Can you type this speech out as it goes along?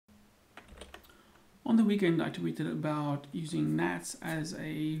On the weekend, I tweeted about using NATS as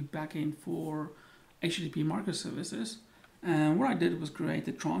a backend for HTTP microservices. And what I did was create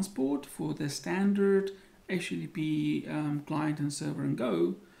the transport for the standard HTTP client and server in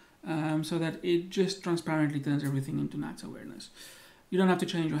Go, so that it just transparently turns everything into NATS awareness. You don't have to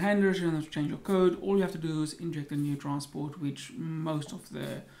change your handlers, you don't have to change your code. All you have to do is inject a new transport, which most of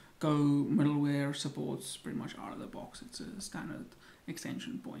the Go middleware supports pretty much out of the box. It's a standard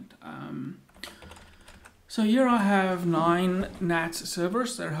extension point. So here I have 9 NATS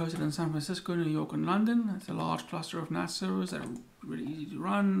servers that are hosted in San Francisco, New York, and London. It's a large cluster of NATS servers that are really easy to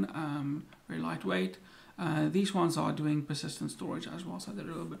run, very lightweight. These ones are doing persistent storage as well, so they're a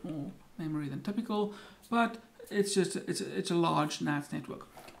little bit more memory than typical, but it's a large NATS network.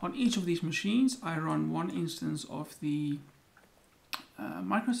 On each of these machines, I run one instance of the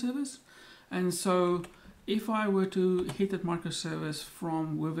microservice, and so if I were to hit that microservice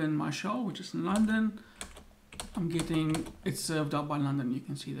from within my shell, which is in London, I'm getting it served up by London. You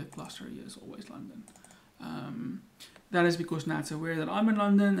can see the cluster here is always London. That is because NAT's aware that I'm in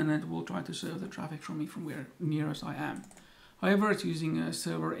London, and it will try to serve the traffic from me from where nearest I am. However, it's using a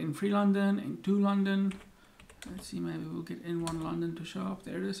server in 3 London, in 2 London. Let's see, maybe we'll get in1 London to show up.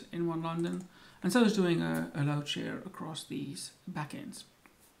 There it is, in1 London. And so it's doing a load share across these backends.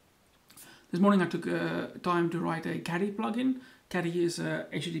 This morning I took time to write a Caddy plugin. Caddy is a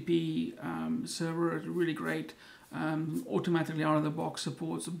HTTP server. It's really great. Automatically out of the box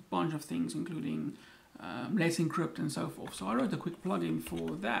supports a bunch of things, including Let's Encrypt and so forth. So I wrote a quick plugin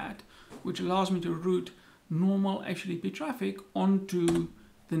for that, which allows me to route normal HTTP traffic onto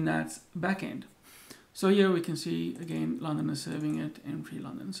the NATS backend. So here we can see, again, London is serving it and Free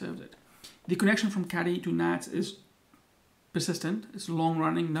London serves it. The connection from Caddy to NATS is persistent. It's long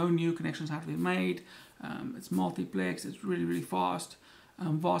running. No new connections have to be made. It's multiplex. It's really, really fast.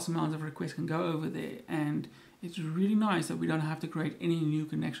 Vast amounts of requests can go over there, and it's really nice that we don't have to create any new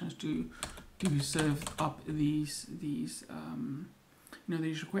connections to serve up these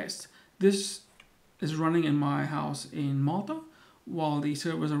requests. This is running in my house in Malta, while the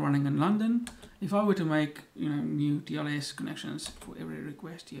servers are running in London. If I were to make new TLS connections for every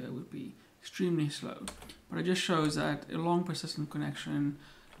request here, it would be extremely slow. But it just shows that a long persistent connection,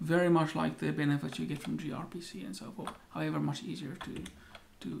 very much like the benefits you get from gRPC and so forth, however much easier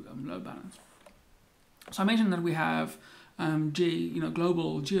to load balance. So I mentioned that we have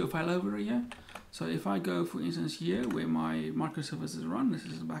global geo failover here. So if I go, for instance, here where my microservices run, this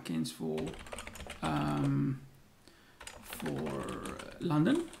is the backends for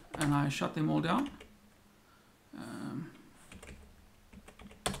London, and I shut them all down.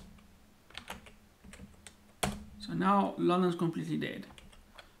 So now London's completely dead.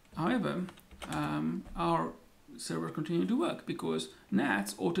 However, our server continued to work because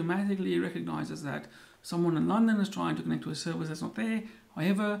NATS automatically recognizes that someone in London is trying to connect to a service that's not there.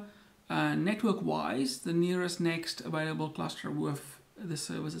 However, network-wise, the nearest next available cluster with the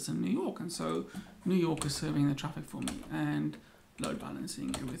service is in New York, and so New York is serving the traffic for me, and load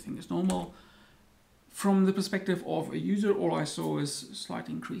balancing, everything is normal. From the perspective of a user, all I saw is a slight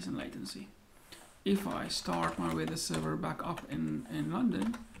increase in latency. If I start my weather server back up in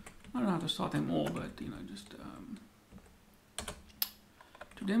London, I don't have to start them all, but just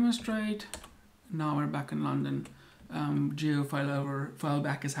to demonstrate, now we're back in London. Geo file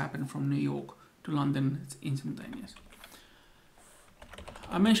back has happened from New York to London. It's instantaneous.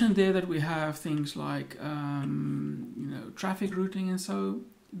 I mentioned there that we have things like traffic routing, and so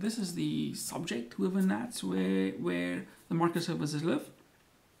this is the subject within NATS where the microservices live.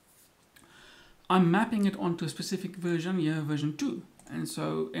 I'm mapping it onto a specific version, here version 2, and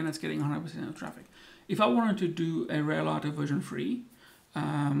it's getting 100% of traffic. If I wanted to do a rail out of version 3 or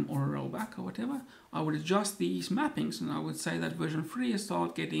a rollback or whatever, I would adjust these mappings, and I would say that version 3 is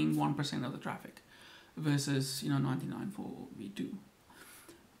start getting 1% of the traffic versus 99 for v2.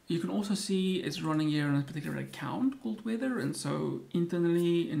 You can also see it's running here in a particular account called weather, and so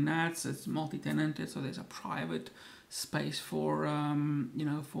internally in NATS it's multi-tenanted, so there's a private space for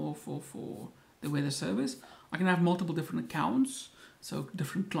for the weather service. I can have multiple different accounts, so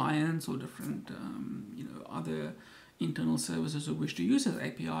different clients or different other internal services who wish to use this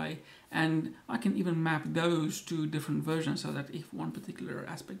API, and I can even map those to different versions, so that if one particular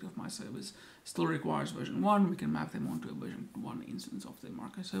aspect of my service still requires version 1, we can map them onto a version 1 instance of the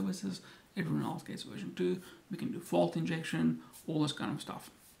microservices. Everyone else gets version 2. We can do fault injection, all this kind of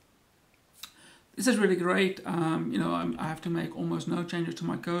stuff. This is really great. I have to make almost no changes to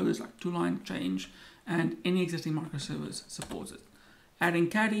my code. It's like 2-line change, and any existing microservice supports it. Adding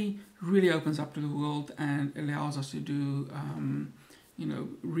Caddy really opens up to the world and allows us to do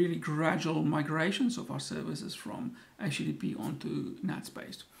really gradual migrations of our services from HTTP onto NATS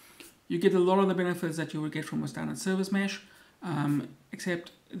based. You get a lot of the benefits that you would get from a standard service mesh,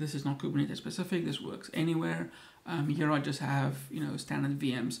 except this is not Kubernetes specific. This works anywhere. Here I just have standard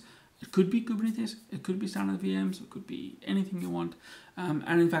VMs. It could be Kubernetes, it could be standard VMs, it could be anything you want.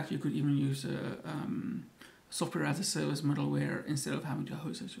 And in fact, you could even use a software as a service middleware instead of having to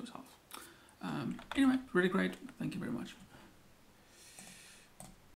host it yourself. Anyway, really great. Thank you very much.